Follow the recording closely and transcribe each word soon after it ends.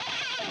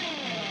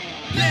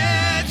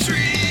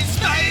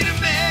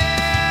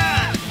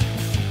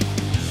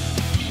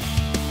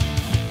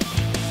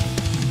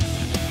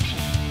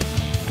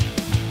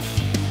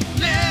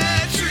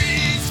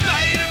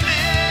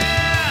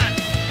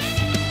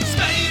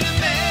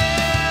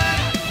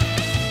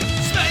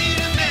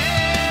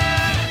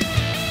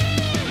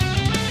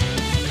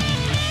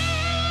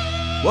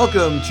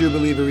Welcome, True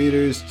Believer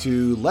readers,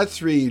 to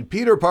Let's Read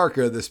Peter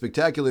Parker, the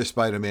Spectacular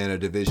Spider-Man, a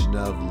division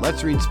of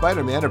Let's Read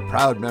Spider-Man, a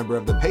proud member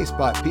of the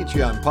PaySpot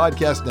Patreon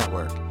podcast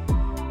network.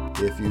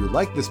 If you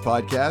like this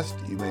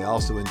podcast, you may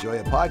also enjoy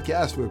a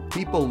podcast where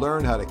people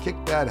learn how to kick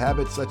bad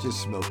habits such as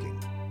smoking.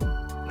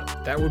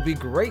 That would be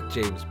great,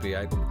 James B.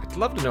 I'd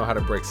love to know how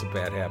to break some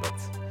bad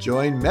habits.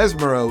 Join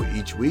Mesmero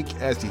each week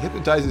as he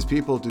hypnotizes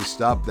people to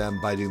stop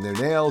them biting their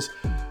nails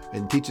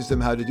and teaches them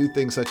how to do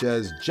things such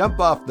as jump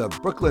off the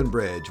Brooklyn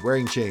Bridge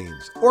wearing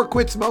chains, or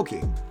quit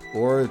smoking,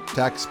 or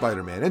attack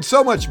Spider-Man, and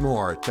so much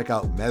more. Check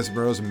out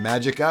Mesmero's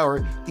Magic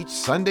Hour each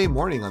Sunday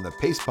morning on the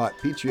PaySpot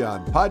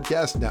Patreon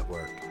podcast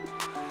network.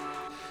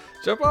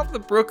 Jump off the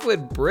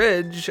Brooklyn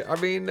Bridge? I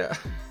mean,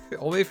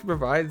 only if it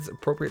provides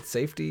appropriate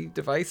safety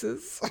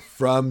devices?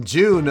 From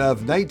June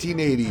of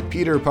 1980,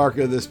 Peter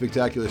Parker, the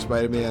Spectacular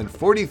Spider-Man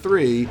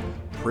 43,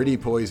 Pretty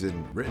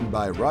Poison, written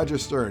by Roger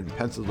Stern,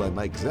 penciled by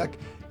Mike Zeck,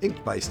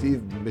 inked by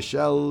Steve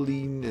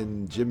Micheline,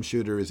 and Jim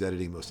Shooter is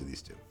editing most of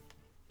these too.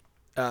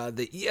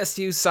 The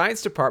ESU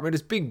science department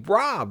is being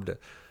robbed.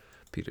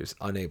 Peter's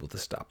unable to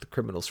stop the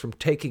criminals from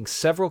taking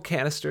several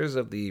canisters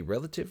of the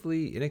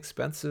relatively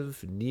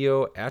inexpensive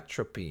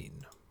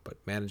neoatropine, but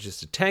manages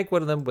to tank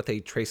one of them with a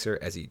tracer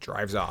as he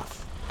drives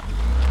off.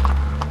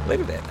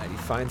 Later that night, he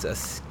finds a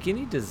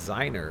skinny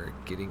designer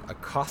getting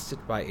accosted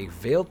by a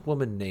veiled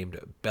woman named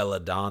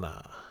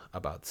Belladonna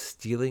about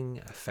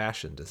stealing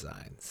fashion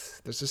designs.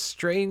 There's a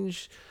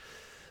strange,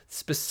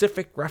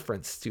 specific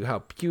reference to how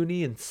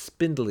puny and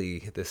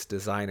spindly this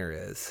designer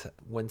is.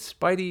 When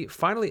Spidey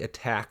finally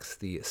attacks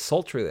the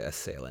sultry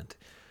assailant,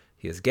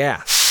 he is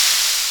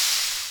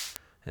gassed.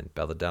 And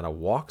Belladonna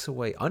walks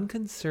away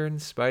unconcerned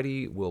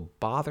Spidey will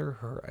bother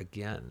her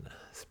again.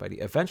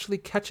 Spidey eventually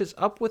catches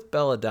up with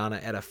Belladonna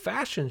at a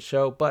fashion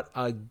show, but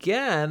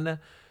again,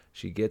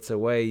 she gets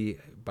away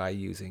by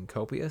using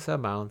copious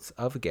amounts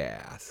of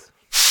gas.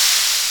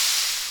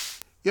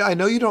 Yeah, I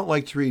know you don't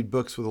like to read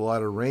books with a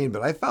lot of rain,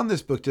 but I found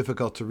this book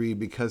difficult to read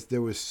because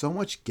there was so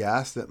much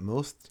gas that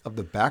most of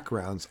the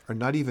backgrounds are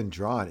not even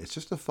drawn. It's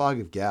just a fog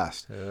of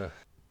gas.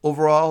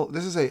 Overall,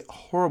 this is a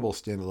horrible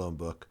standalone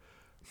book.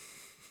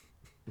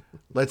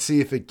 Let's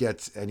see if it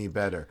gets any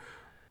better.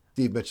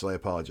 Steve Mitchell, I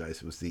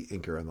apologize, was the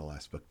inker on the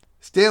last book.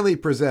 Stanley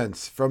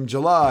presents, from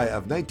July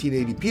of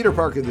 1980, Peter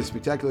Parker, the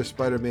Spectacular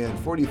Spider-Man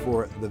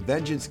 44, The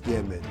Vengeance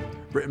Gambit,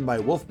 written by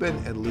Wolfman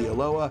and Lee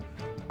Aloha,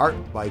 art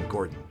by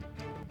Gordon.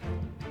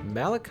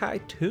 Malachi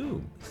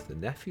Toombs, the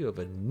nephew of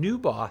a new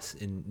boss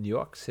in New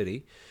York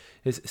City,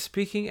 is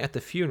speaking at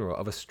the funeral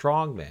of a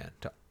strongman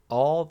to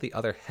all the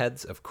other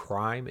heads of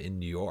crime in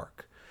New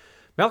York.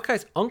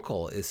 Malachi's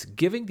uncle is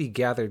giving the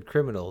gathered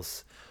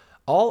criminals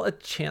all a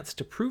chance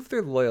to prove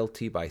their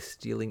loyalty by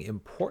stealing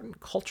important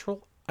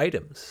cultural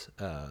items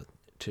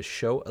to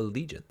show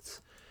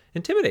allegiance.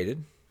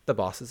 Intimidated, the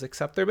bosses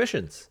accept their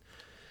missions.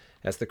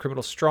 As the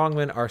criminal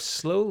strongmen are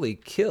slowly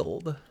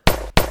killed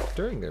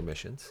during their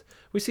missions,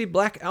 we see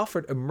Black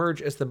Alfred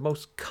emerge as the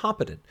most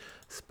competent.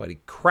 Spidey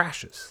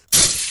crashes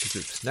the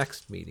group's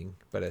next meeting,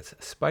 but as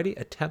Spidey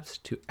attempts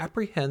to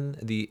apprehend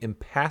the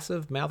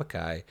impassive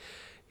Malachi,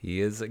 he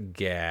is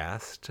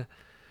gassed.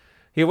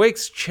 He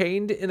awakes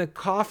chained in a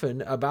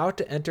coffin, about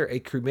to enter a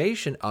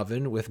cremation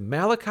oven with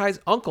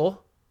Malachi's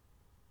uncle,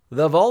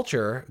 the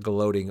Vulture,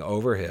 gloating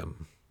over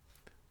him.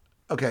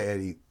 Okay,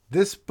 Eddie,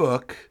 this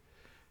book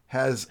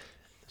has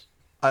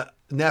a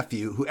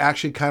nephew who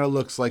actually kind of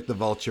looks like the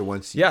Vulture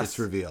once it's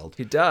revealed.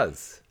 He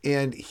does.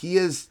 And he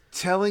is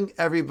telling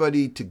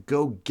everybody to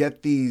go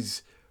get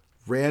these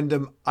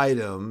random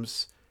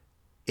items.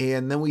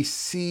 And then we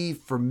see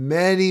for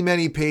many,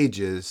 many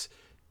pages,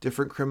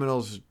 different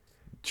criminals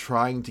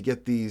trying to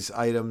get these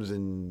items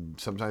and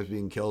sometimes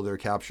being killed or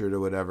captured or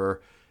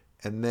whatever.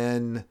 And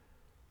then,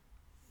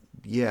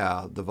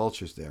 yeah, the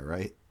Vulture's there,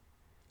 right?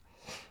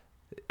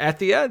 At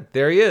the end,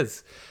 there he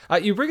is.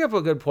 You bring up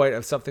a good point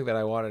of something that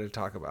I wanted to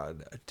talk about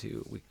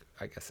too,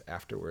 I guess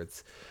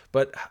afterwards.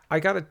 But I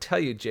got to tell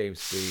you,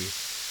 James B.,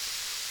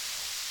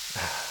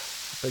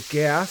 the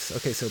gas.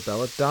 Okay, so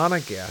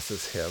Belladonna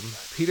gasses him.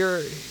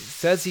 Peter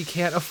says he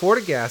can't afford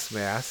a gas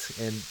mask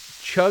and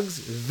chugs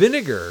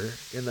vinegar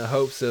in the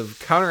hopes of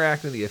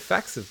counteracting the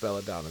effects of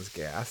Belladonna's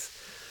gas.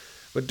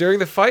 But during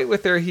the fight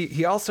with her,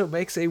 he also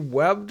makes a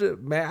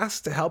webbed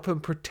mask to help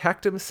him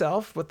protect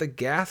himself, but the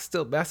gas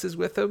still messes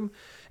with him.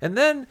 And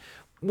then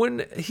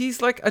when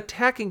he's like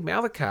attacking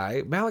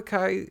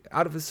Malachi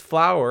out of his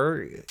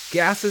flour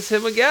gasses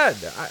him again.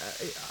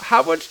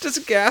 How much does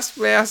a gas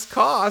mask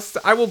cost?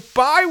 I will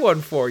buy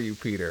one for you,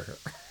 Peter.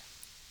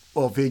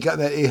 Well, if he got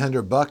that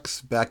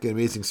 $800 back in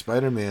Amazing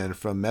Spider-Man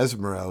from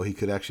Mesmero, he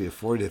could actually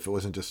afford it if it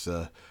wasn't just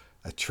a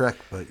trick.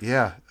 But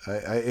yeah,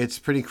 it's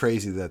pretty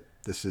crazy that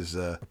this is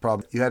a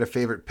problem. You had a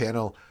favorite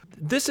panel.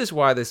 This is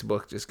why this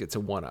book just gets a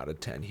 1 out of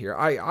 10 here.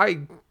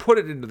 I put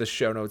it into the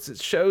show notes. It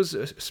shows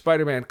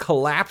Spider-Man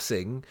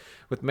collapsing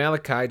with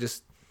Malachi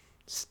just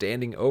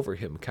standing over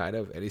him, kind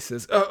of. And he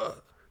says,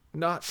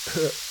 not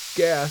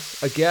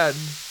gas again.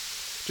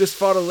 Just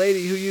fought a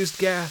lady who used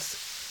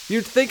gas.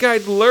 You'd think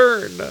I'd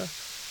learn.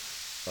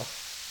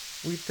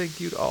 We think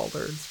you'd all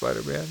learn,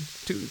 Spider-Man.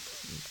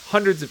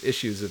 Hundreds of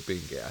issues of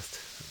being gassed.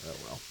 Oh,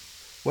 well.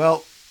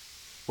 Well,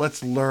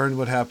 let's learn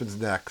what happens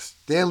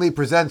next. Stan Lee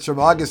presents from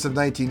August of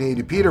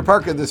 1980, Peter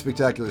Parker, The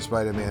Spectacular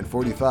Spider-Man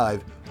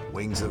 45,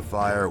 Wings of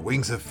Fire,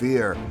 Wings of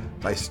Fear,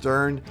 by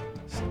Stern,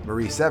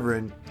 Marie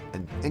Severin,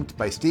 and inked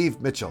by Steve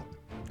Mitchell.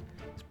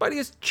 Spidey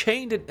is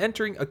chained and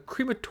entering a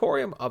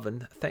crematorium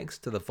oven thanks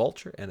to the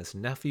Vulture and his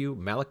nephew,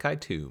 Malachi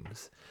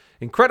Toombs.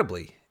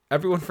 Incredibly,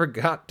 everyone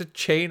forgot to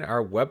chain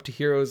our webbed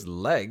hero's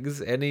legs,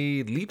 and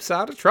he leaps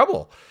out of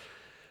trouble.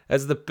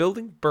 As the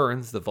building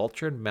burns, the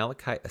Vulture and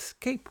Malachi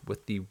escape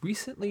with the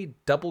recently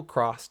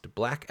double-crossed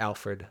Black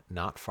Alfred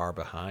not far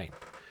behind.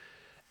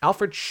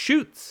 Alfred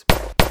shoots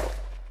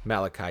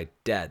Malachi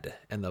dead,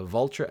 and the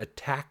Vulture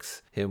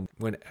attacks him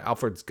when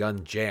Alfred's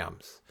gun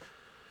jams.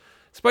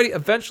 Spidey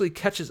eventually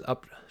catches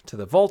up to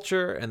the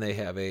Vulture, and they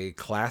have a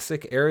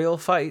classic aerial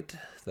fight.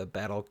 The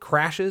battle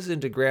crashes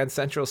into Grand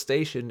Central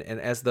Station, and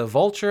as the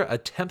Vulture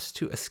attempts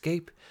to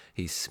escape,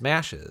 he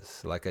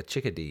smashes like a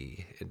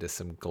chickadee into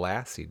some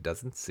glass he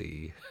doesn't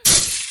see.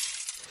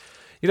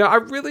 I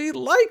really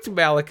liked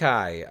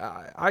Malachi.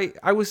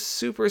 I was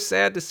super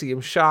sad to see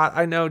him shot.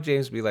 I know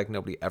James would be like,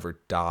 nobody ever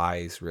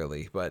dies,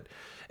 really. But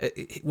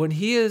when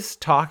he is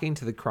talking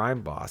to the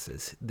crime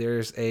bosses,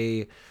 there's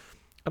I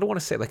don't want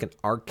to say like an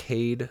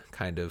arcade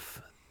kind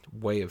of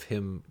way of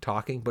him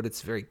talking, but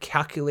it's very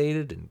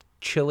calculated and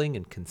chilling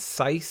and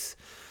concise.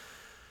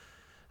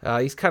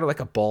 He's kind of like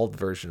a bald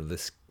version of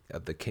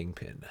the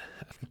Kingpin.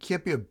 It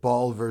can't be a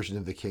bald version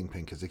of the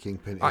Kingpin because the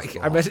Kingpin is bald.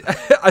 I meant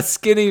a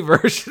skinny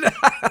version.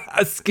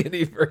 A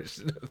skinny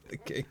version of the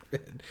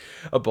Kingpin.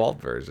 A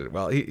bald version.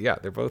 Well,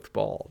 they're both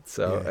bald.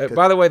 So, Yeah,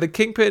 by the way, the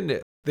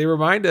Kingpin, they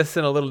remind us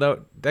in a little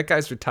note, that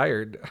guy's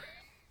retired.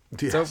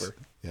 It's over.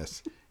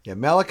 Yes. Yeah,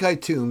 Malachi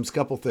Toombs,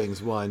 couple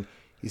things. One,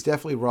 he's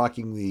definitely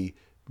rocking the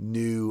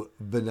new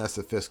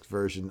Vanessa Fisk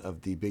version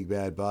of the Big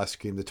Bad Boss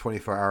Cream, the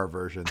 24-hour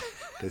version,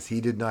 because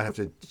he did not have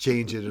to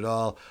change it at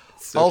all.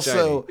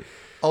 So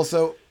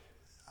Also,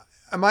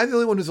 am I the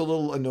only one who's a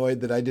little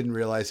annoyed that I didn't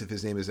realize if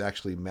his name is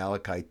actually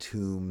Malachi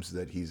Toombs,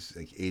 that he's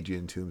like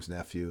Adrian Toombs'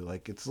 nephew?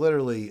 Like, it's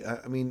literally,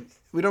 I mean,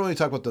 we don't really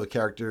talk about the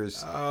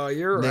characters. Oh,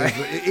 you're names,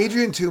 right. But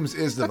Adrian Toombs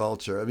is the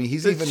Vulture. I mean,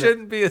 he's It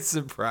shouldn't be a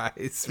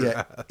surprise.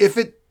 Yeah.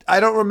 I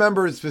don't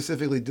remember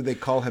specifically, do they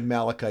call him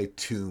Malachi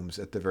Toombs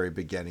at the very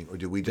beginning, or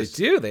do we just...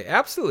 They do. They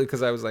absolutely,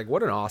 because I was like,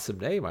 what an awesome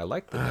name. I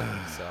like the name,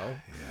 so...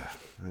 Yeah.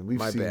 I mean,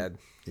 My bad.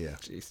 Yeah.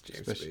 Jeez,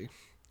 James Especially-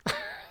 B.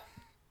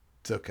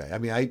 It's okay. I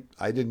mean,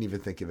 I didn't even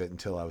think of it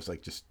until I was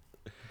like just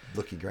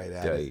looking right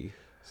at it.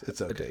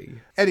 It's okay.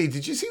 Eddie,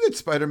 did you see that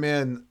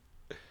Spider-Man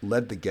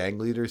led the gang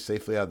leaders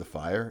safely out of the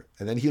fire?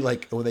 And then he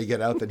when they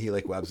get out, then he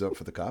webs up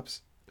for the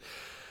cops?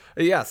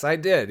 Yes, I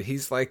did.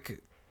 He's like...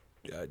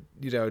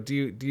 do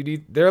you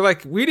need, they're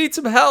like, we need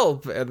some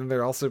help, and then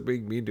they're also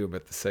being mean to him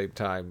at the same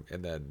time,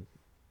 and then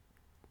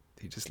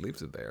he just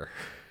leaves him there.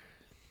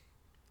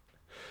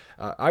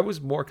 I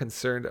was more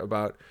concerned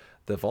about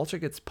the Vulture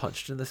gets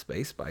punched in the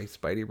face by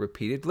Spidey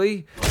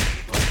repeatedly.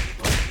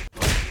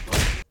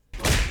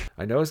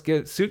 I know his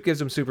suit gives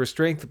him super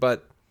strength,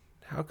 but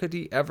how could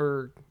he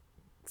ever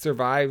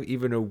survive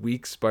even a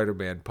weak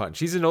Spider-Man punch?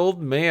 He's an old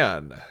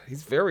man.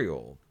 He's very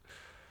old.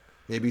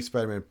 Maybe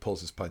Spider-Man pulls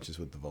his punches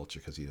with the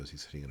Vulture because he knows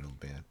he's hitting an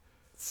old man.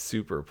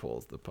 Super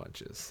pulls the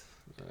punches.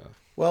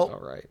 Well, all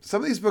right.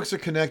 Some of these books are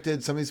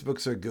connected. Some of these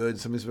books are good.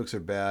 Some of these books are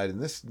bad.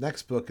 And this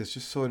next book is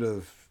just sort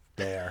of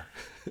there.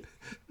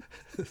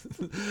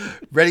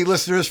 Ready,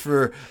 listeners,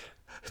 for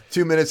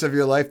 2 minutes of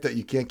your life that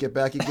you can't get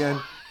back again?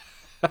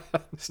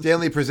 Stan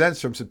Lee presents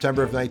from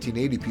September of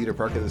 1980, Peter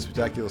Parker, The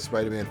Spectacular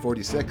Spider-Man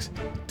 46,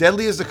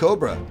 Deadly as the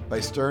Cobra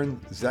by Stern,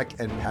 Zeck,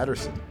 and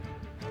Patterson.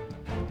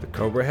 The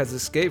Cobra has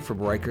escaped from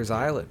Rikers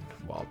Island,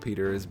 while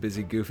Peter is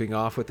busy goofing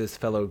off with his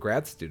fellow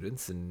grad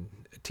students and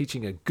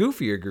teaching a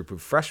goofier group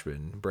of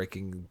freshmen,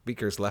 breaking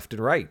beakers left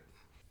and right.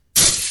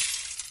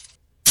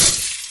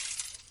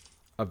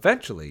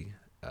 Eventually,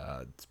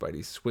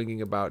 Spidey's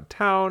swinging about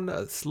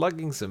town,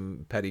 slugging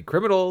some petty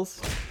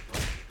criminals,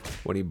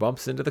 when he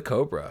bumps into the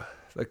Cobra.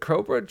 The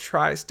Cobra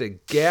tries to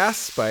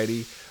gas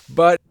Spidey,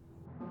 but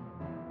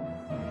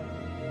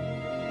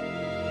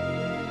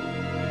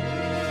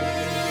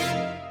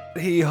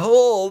he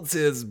holds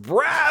his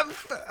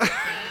breath.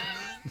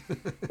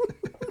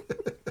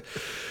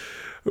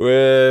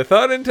 With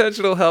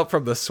unintentional help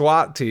from the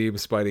SWAT team,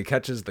 Spidey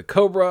catches the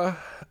Cobra,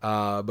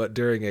 but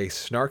during a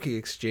snarky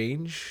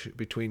exchange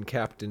between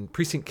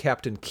Precinct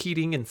Captain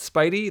Keating and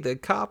Spidey, the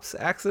cops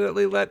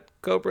accidentally let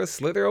Cobra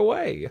slither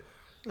away.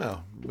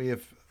 Oh,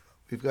 we've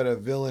got a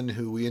villain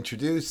who we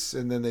introduce,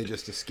 and then they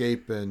just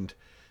escape, and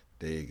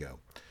there you go.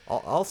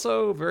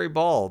 Also very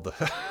bald.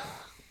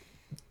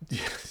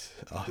 Yes,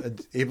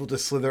 able to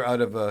slither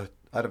out of a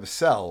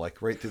cell,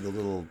 like right through the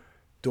little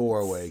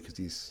doorway because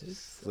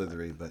he's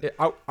slithery. But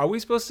Are we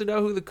supposed to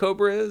know who the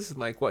Cobra is and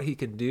like what he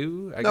can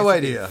do? I No guess he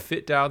idea. can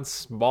fit down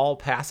small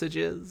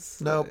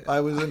passages. nope,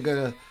 I wasn't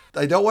gonna.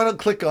 I don't want to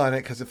click on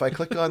it because if I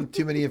click on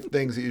too many of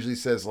things, it usually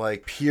says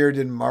like appeared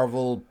in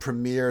Marvel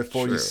Premiere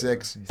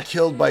 46,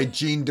 killed by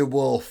Gene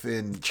DeWolf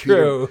in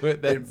True,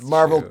 in that's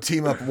Marvel true.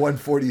 Team Up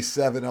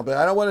 147. I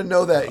don't want to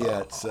know that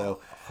yet.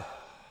 So,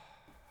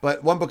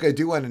 but one book I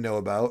do want to know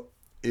about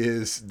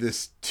is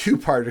this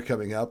two-parter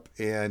coming up,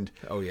 and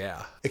Oh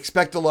yeah.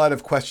 expect a lot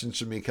of questions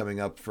from me coming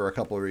up for a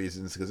couple of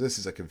reasons because this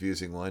is a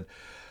confusing one.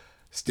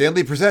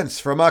 Stanley presents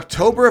from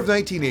October of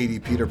 1980,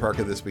 Peter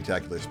Parker, The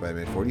Spectacular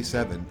Spider-Man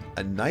 47,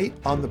 A Night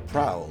on the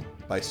Prowl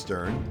by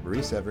Stern,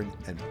 Marie Severin,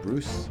 and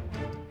Bruce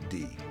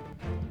D.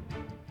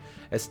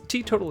 As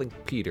teetotaling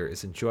Peter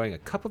is enjoying a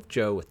cup of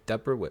joe with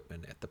Deborah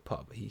Whitman at the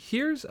pub, he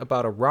hears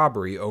about a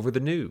robbery over the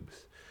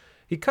news.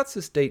 He cuts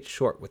his date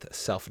short with a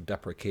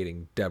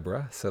self-deprecating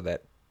Deborah so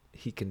that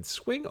he can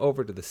swing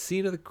over to the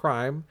scene of the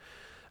crime,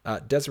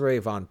 Desiree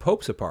Von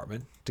Pope's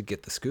apartment, to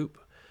get the scoop.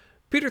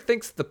 Peter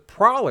thinks the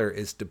Prowler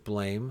is to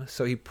blame,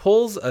 so he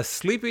pulls a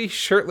sleepy,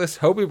 shirtless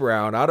Hobie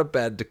Brown out of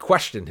bed to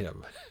question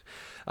him.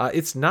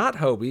 It's not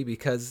Hobie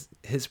because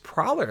his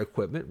Prowler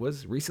equipment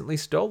was recently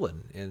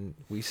stolen, and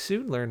we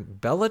soon learn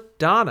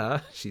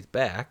Belladonna, she's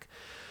back,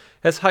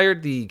 has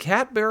hired the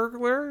cat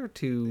burglar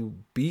to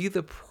be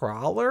the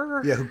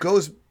Prowler. Yeah, who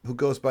goes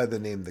by the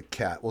name The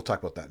Cat. We'll talk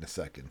about that in a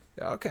second.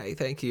 Okay,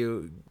 thank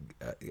you.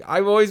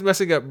 I'm always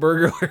messing up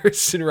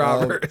burglars and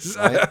robbers.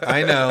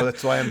 I know,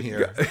 that's why I'm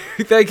here.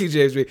 Thank you,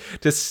 James B.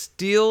 To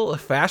steal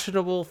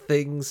fashionable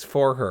things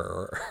for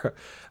her.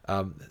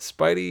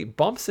 Spidey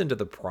bumps into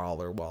the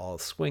Prowler while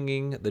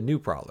swinging, the new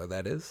Prowler,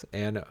 that is,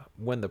 and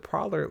when the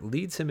Prowler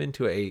leads him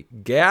into a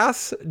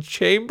gas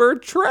chamber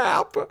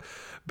trap,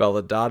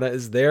 Belladonna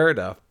is there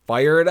to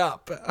fire it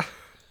up.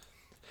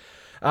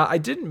 I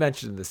didn't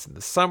mention this in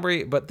the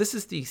summary, but this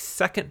is the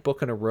second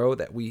book in a row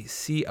that we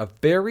see a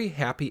very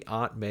happy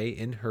Aunt May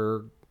in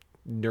her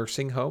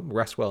nursing home,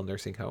 Restwell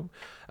Nursing Home.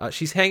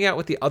 She's hanging out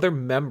with the other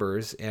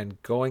members and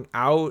going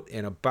out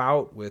and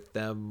about with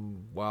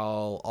them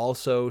while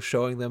also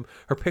showing them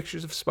her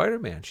pictures of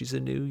Spider-Man. She's a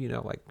new,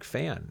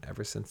 fan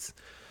ever since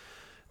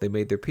they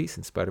made their piece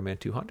in Spider-Man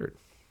 200.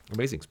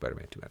 Amazing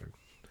Spider-Man 200.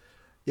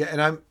 Yeah,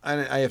 and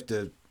I have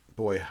to,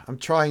 I'm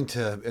trying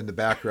to, in the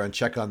background,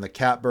 check on the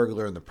cat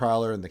burglar and the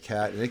Prowler and the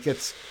cat, and it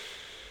gets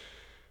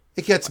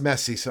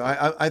messy. So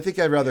I think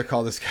I'd rather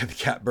call this guy the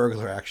cat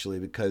burglar, actually,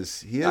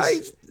 because he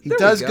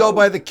does go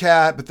by the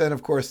cat, but then,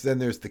 of course, then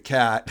there's the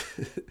cat.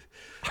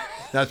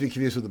 Not to be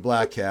confused with the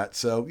black cat.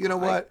 So, you know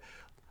what?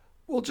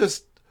 We'll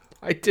just...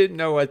 I didn't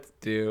know what to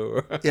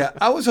do. Yeah,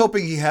 I was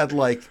hoping he had,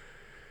 a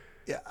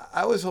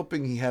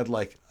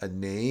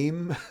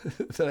name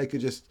that I could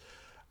just,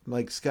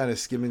 kind of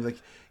skimming,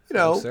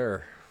 Oh,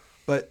 sir.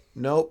 But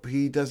nope,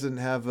 he doesn't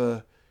have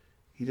a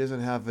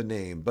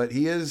name. But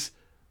he is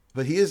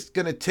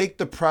going to take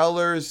the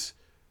Prowler's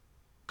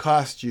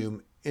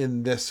costume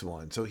in this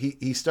one. So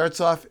he starts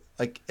off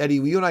like Eddie.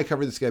 You and I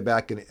covered this guy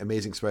back in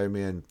Amazing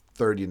Spider-Man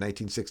 30 in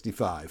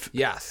 1965.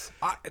 Yes,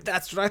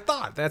 that's what I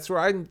thought. That's where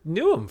I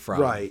knew him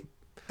from. Right,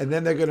 and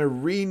then they're going to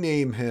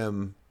rename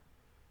him.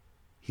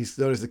 He's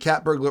known as the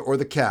Cat Burglar or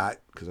the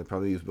Cat because I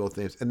probably use both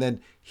names. And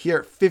then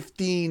here,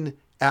 15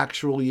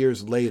 actual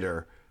years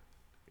later,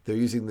 they're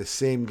using the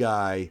same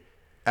guy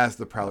as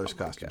the Prowler's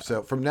costume. God.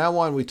 So from now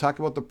on, we talk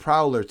about the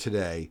Prowler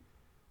today.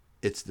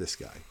 It's this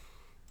guy.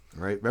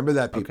 All right? Remember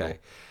that, people. Okay.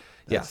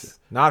 Yes.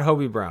 Not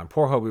Hobie Brown.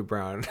 Poor Hobie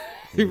Brown.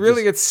 He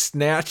really gets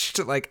snatched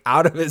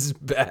out of his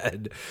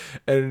bed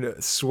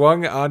and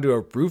swung onto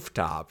a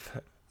rooftop.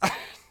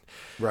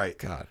 Right.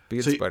 God,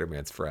 being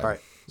Spider-Man's friend. All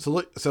right.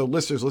 So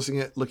listeners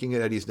looking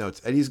at Eddie's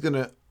notes, Eddie's going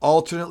to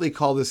alternately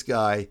call this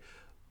guy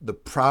the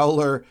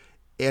Prowler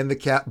and the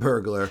Cat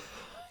Burglar.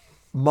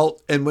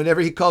 And whenever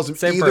he calls him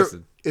Same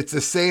person. It's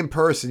the same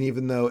person,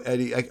 even though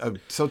Eddie, I'm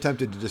so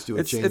tempted to just do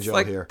a change It's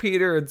like here.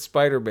 Peter and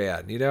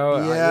Spider-Man, Yeah,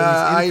 when he's in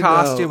I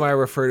costume, know. I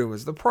refer to him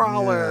as the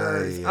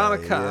Prowler. He's on a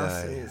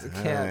costume. yeah. He's a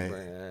All cat.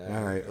 right.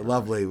 All right,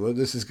 lovely. Well,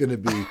 this is going to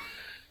be,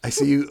 I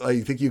see you,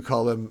 I think you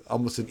call them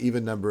almost an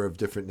even number of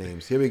different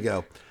names. Here we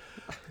go.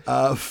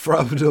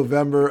 From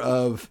November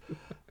of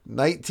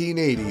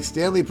 1980,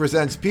 Stanley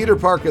presents Peter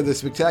Parker, the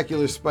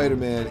Spectacular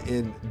Spider-Man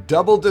in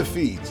Double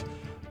Defeat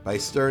by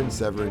Stern,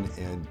 Severin,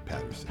 and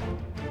Patterson.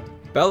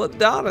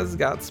 Belladonna's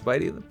got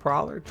Spidey the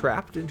Prowler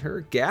trapped in her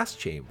gas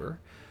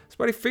chamber.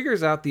 Spidey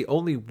figures out the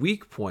only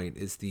weak point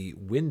is the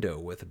window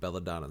with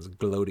Belladonna's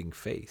gloating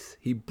face.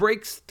 He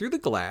breaks through the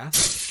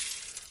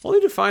glass,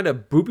 only to find a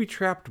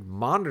booby-trapped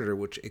monitor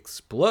which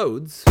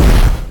explodes,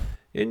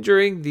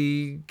 injuring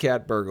the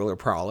cat burglar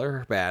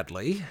Prowler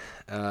badly.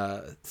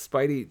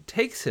 Spidey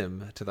takes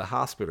him to the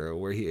hospital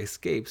where he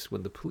escapes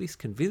when the police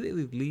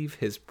conveniently leave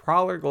his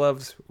Prowler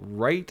gloves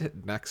right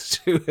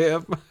next to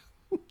him.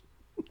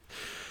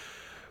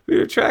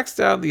 Peter tracks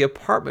down the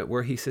apartment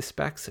where he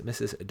suspects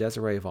Mrs.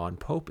 Desiree Von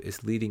Pope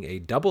is leading a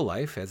double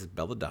life as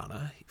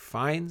Belladonna. He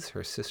finds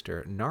her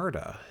sister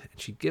Narda, and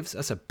she gives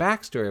us a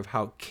backstory of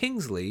how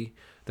Kingsley,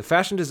 the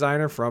fashion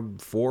designer from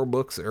 4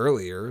 books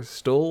earlier,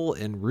 stole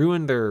and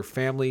ruined their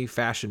family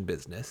fashion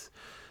business.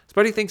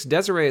 Spidey thinks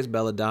Desiree is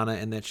Belladonna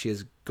and that she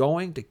is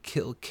going to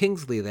kill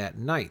Kingsley that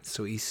night,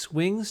 so he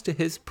swings to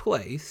his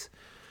place.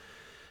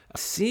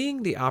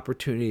 Seeing the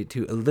opportunity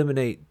to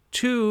eliminate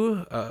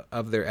 2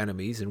 of their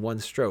enemies in one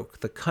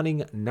stroke, the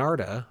cunning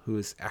Narda, who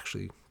is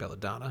actually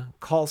Belladonna,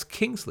 calls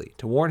Kingsley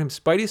to warn him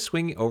Spidey's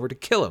swinging over to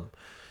kill him,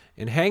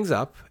 and hangs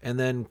up, and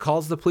then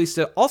calls the police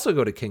to also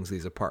go to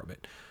Kingsley's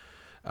apartment,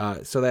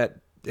 so that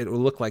it will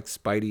look like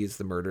Spidey is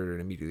the murderer and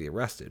immediately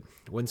arrested.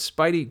 When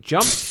Spidey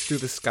jumps through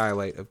the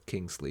skylight of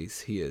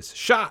Kingsley's, he is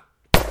shot.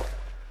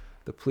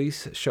 The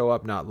police show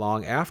up not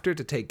long after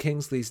to take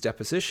Kingsley's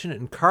deposition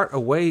and cart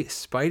away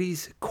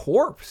Spidey's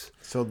corpse.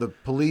 So the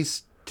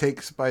police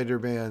take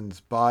Spider-Man's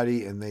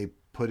body and they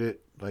put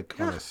it like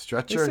on a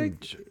stretcher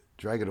and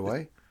drag it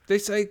away? They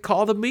say,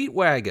 call the meat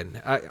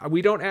wagon.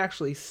 We don't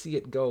actually see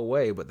it go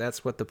away, but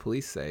that's what the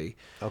police say.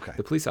 Okay.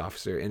 The police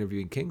officer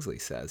interviewing Kingsley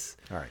says.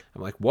 All right.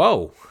 I'm like,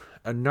 whoa.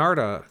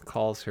 Narda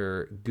calls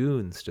her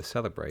goons to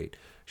celebrate.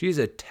 She's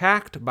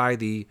attacked by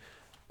the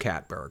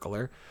cat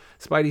burglar.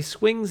 Spidey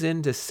swings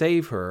in to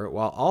save her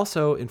while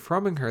also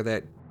informing her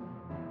that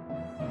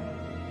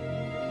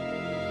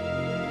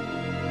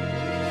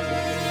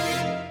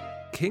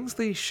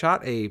Kingsley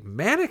shot a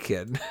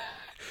mannequin.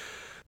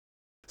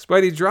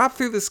 Spidey dropped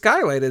through the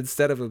skylight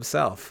instead of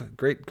himself.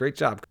 Great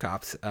job,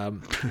 cops.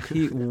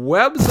 He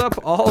webs up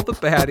all the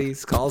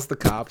baddies, calls the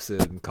cops,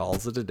 and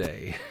calls it a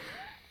day.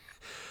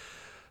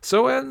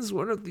 So ends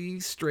one of the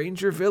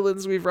stranger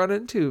villains we've run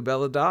into,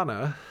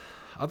 Belladonna.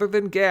 Other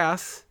than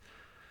Gas,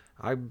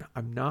 I'm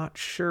not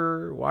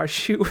sure why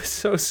she was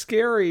so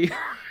scary.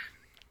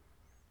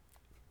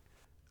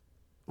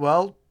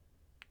 Well,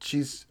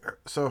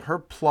 her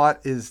plot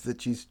is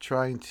that she's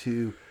trying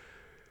to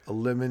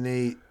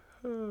eliminate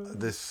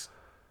this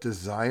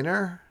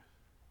designer.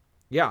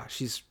 Yeah,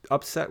 she's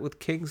upset with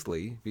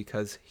Kingsley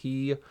because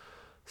he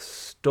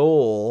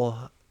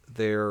stole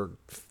their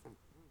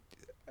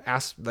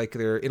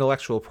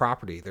intellectual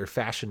property, their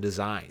fashion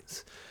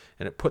designs,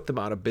 and it put them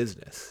out of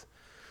business.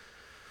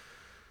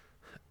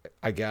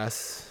 I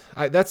guess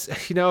I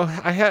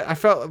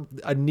felt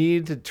a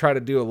need to try to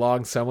do a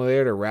long summary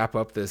there to wrap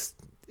up this.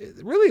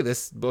 Really,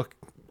 this book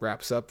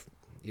wraps up,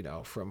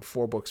 from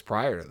 4 books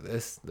prior to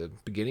this, the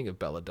beginning of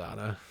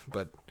Belladonna.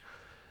 But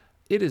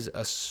it is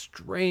a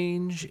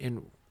strange,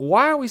 and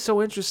why are we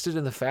so interested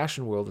in the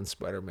fashion world in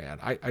Spider-Man?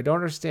 I don't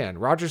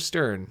understand. Roger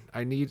Stern,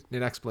 I need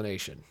an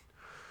explanation.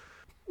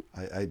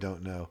 I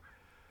don't know.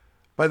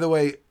 By the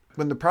way,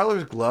 when the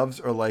Prowler's gloves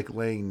are like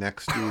laying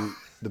next to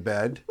the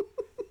bed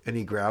and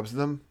he grabs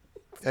them,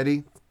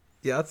 Eddie?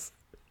 Yes?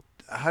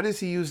 How does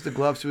he use the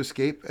gloves to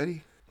escape,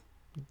 Eddie?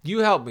 You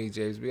help me,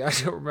 James B. I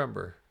don't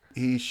remember.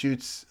 He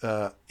shoots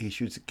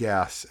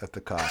gas at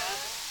the cop.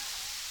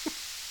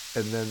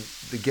 And then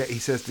he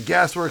says, the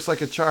gas works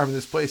like a charm. In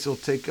this place, it'll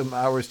take him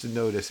hours to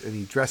notice. And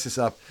he dresses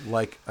up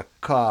like a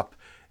cop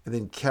and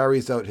then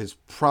carries out his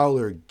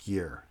Prowler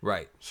gear.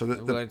 Right. So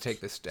I'm going to take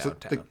this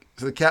downtown.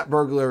 So the cat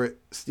burglar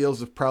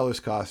steals the Prowler's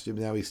costume.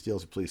 Now he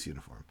steals a police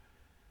uniform.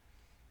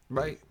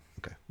 Right.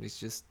 Okay. He's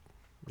just,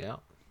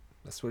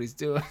 that's what he's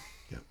doing.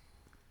 Yeah.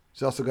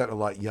 He's also gotten a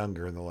lot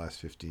younger in the last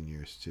 15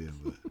 years, too.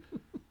 But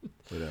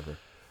whatever.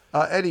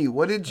 Eddie,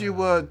 what did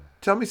you...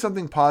 tell me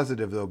something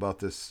positive, though, about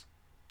this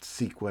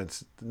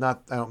sequence. I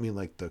don't mean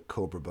like the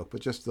Cobra book,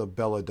 but just the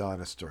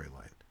Belladonna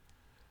storyline.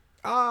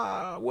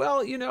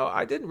 Well,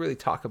 I didn't really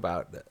talk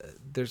about...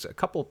 there's a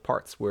couple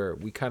parts where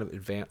we kind of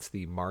advance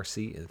the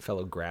Marcy and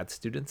fellow grad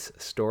students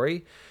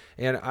story.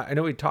 And I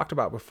know we talked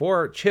about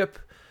before, Chip,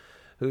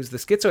 who's the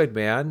schizoid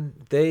man,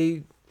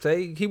 they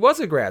say he was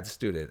a grad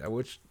student,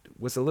 which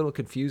was a little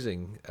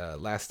confusing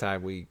last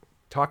time we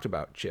talked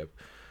about Chip.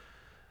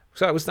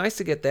 So it was nice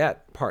to get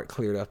that part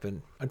cleared up.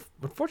 And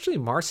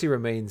unfortunately, Marcy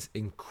remains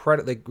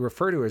incredible. They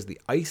refer to her as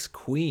the Ice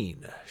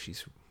Queen.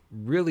 She's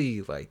really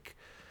very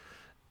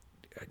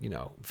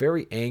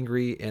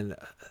angry. And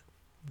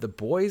the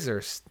boys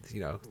are,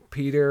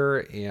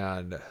 Peter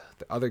and the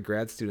other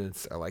grad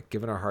students are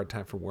giving her a hard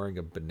time for wearing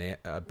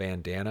a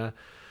bandana.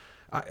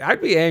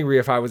 I'd be angry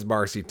if I was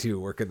Marcy too,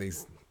 working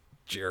these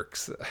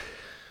jerks.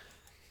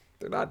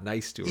 They're not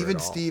nice to her Even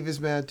at all. Steve is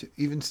mad.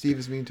 Even Steve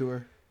is mean to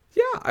her.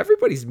 Yeah,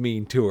 everybody's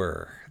mean to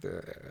her.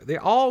 They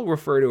all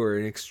refer to her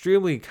in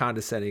extremely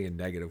condescending and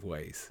negative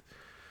ways.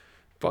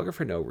 Bug her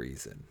for no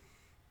reason.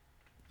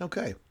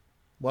 Okay.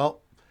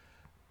 Well,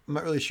 I'm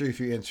not really sure if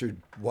you answered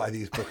why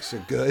these books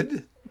are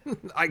good.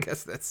 I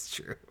guess that's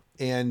true.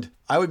 And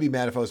I would be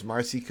mad if I was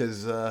Marcy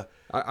because...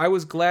 I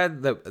was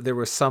glad that there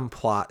was some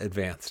plot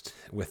advanced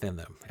within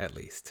them, at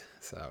least.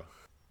 So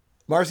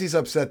Marcy's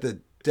upset that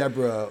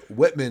Deborah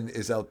Whitman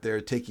is out there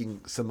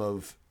taking some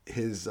of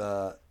Peter's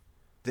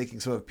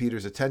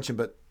attention,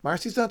 but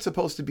Marcy's not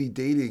supposed to be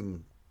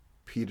dating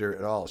Peter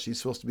at all. She's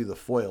supposed to be the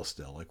foil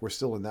still. Like, we're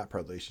still in that part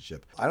of the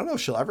relationship. I don't know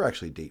if she'll ever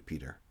actually date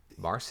Peter.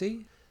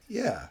 Marcy?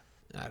 Yeah.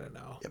 I don't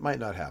know. It might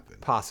not happen.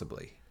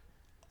 Possibly.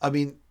 I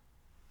mean,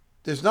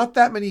 there's not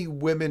that many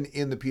women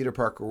in the Peter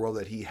Parker world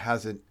that he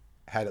hasn't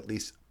had at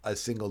least a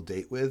single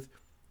date with.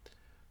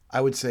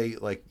 I would say,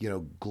 like,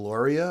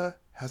 Gloria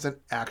hasn't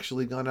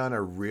actually gone on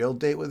a real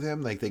date with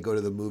him. Like, they go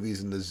to the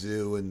movies and the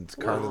zoo and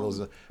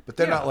carnivals, but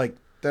they're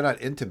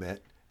not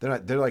intimate.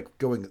 They're like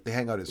they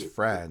hang out as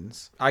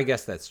friends. I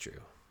guess that's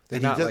true. They're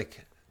not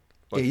like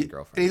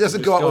girlfriend. And he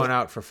doesn't go going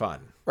out for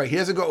fun. Right. He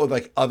doesn't go out with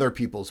like other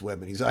people's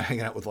women. He's not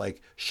hanging out with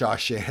like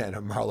Shawshan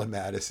or Marla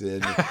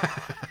Madison,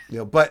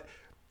 but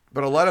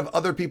a lot of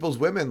other people's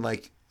women,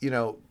 like,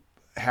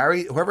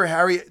 whoever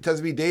Harry tends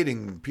to be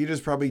dating,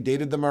 Peter's probably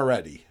dated them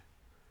already.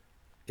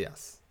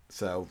 Yes.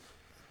 So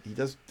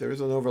there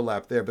is an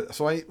overlap there. But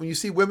so when you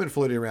see women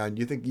floating around,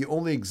 you think you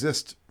only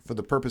exist for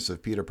the purpose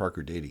of Peter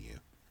Parker dating you.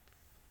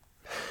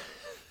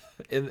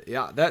 And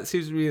yeah, that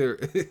seems to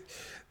be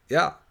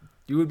yeah,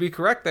 you would be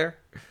correct there.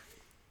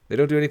 They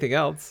don't do anything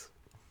else.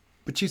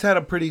 But she's had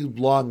a pretty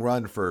long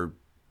run for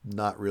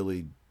not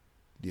really,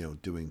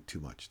 doing too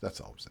much.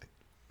 That's all I'm saying.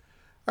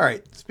 All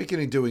right.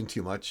 Speaking of doing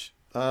too much,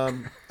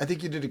 I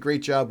think you did a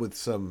great job with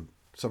some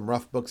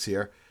rough books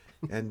here.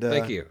 And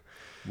thank you.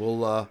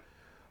 We'll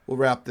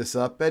wrap this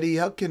up. Eddie,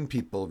 how can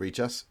people reach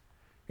us?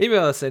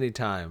 Email us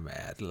anytime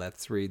at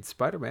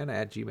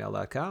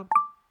letsreadspiderman@gmail.com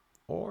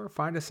or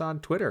find us on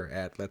Twitter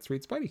at Let's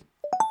Read Spidey.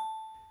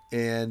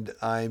 And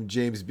I'm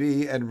James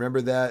B. And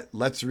remember that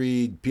Let's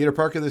Read Peter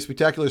Parker the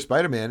Spectacular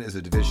Spider-Man is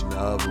a division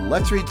of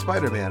Let's Read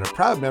Spider-Man, a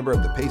proud member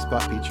of the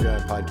Payspot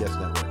Patreon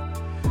Podcast Network.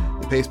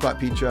 The Payspot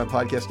Patreon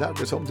Podcast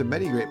Network is home to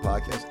many great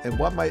podcasts, and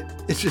what might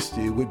interest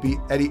you would be,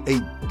 Eddie, a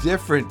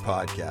different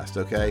podcast,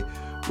 okay,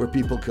 where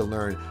people can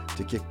learn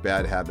to kick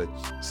bad habits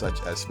such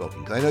as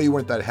smoking. Because I know you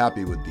weren't that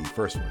happy with the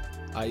first one.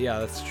 Yeah,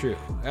 that's true.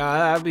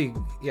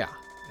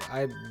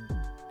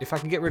 If I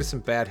can get rid of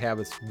some bad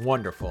habits,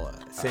 wonderful.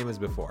 Same as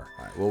before.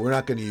 All right. Well, we're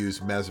not going to use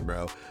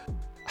Mesmero.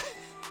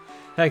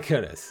 Thank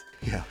goodness.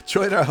 Yeah.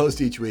 Join our host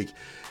each week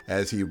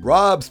as he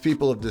robs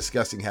people of the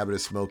disgusting habit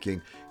of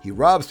smoking. He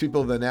robs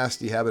people of the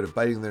nasty habit of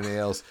biting their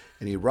nails,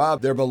 and he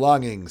robs their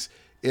belongings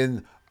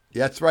in,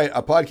 that's right,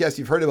 a podcast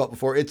you've heard about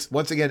before. It's,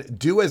 once again,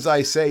 Do As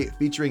I Say,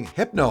 featuring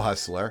Hypno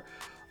Hustler,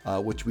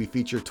 which we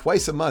feature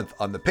twice a month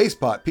on the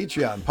Payspot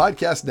Patreon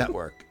Podcast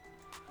Network.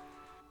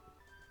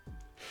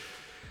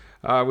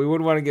 We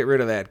wouldn't want to get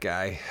rid of that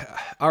guy.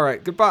 All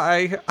right,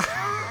 goodbye.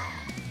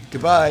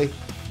 Goodbye.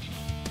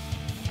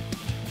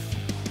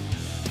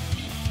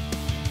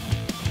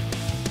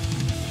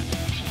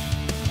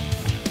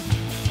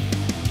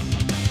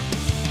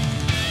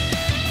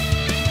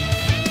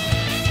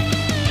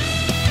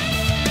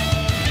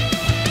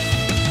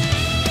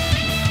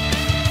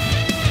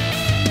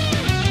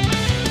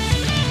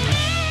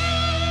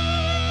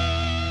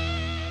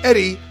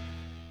 Eddie,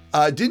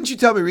 didn't you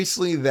tell me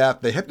recently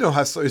that the Hypno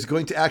Hustler is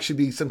going to actually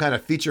be some kind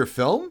of feature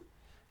film?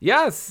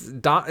 Yes.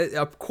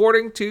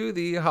 According to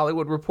the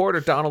Hollywood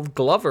Reporter, Donald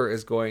Glover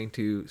is going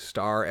to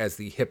star as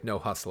the Hypno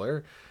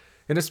Hustler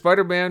in a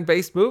Spider-Man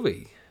based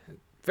movie.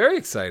 Very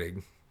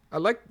exciting. I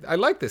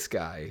like this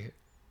guy.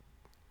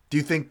 Do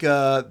you think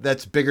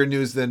that's bigger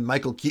news than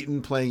Michael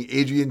Keaton playing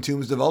Adrian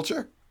Toomes the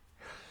Vulture?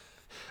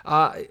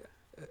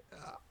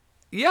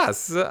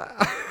 Yes.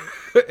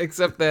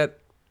 Except that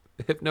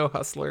Hypno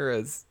Hustler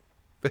is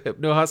the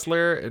Hypno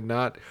Hustler and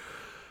not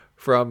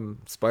from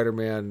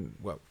Spider-Man.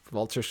 What,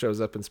 Vulture shows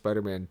up in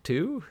Spider-Man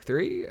 2,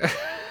 3?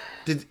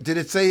 Did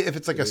it say if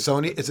it's like a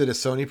Sony? Is it a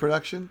Sony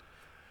production?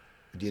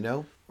 Do you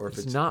know? Or if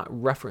it's not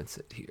reference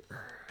it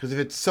here. Because if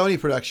it's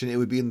Sony production, it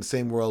would be in the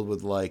same world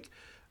with like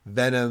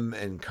Venom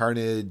and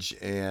Carnage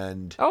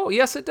and... Oh,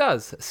 yes, it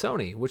does.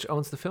 Sony, which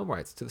owns the film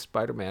rights to the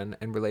Spider-Man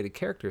and related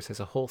characters, has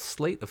a whole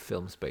slate of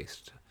films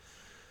based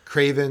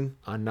Craven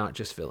on not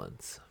just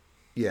villains.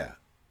 Yeah.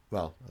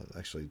 Well,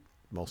 actually,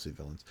 mostly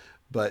villains.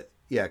 But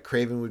yeah,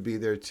 Craven would be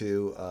there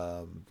too.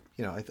 I'm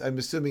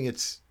assuming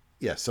it's,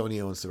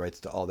 Sony owns the rights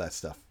to all that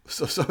stuff.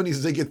 So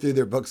Sony's thinking through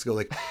their books, go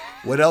like,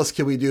 what else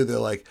can we do? They're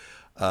like,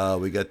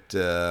 we got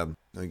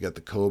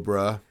the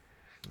Cobra.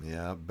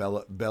 Yeah.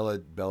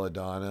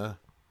 Belladonna.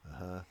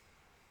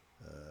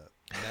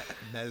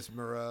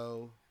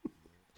 Mesmero.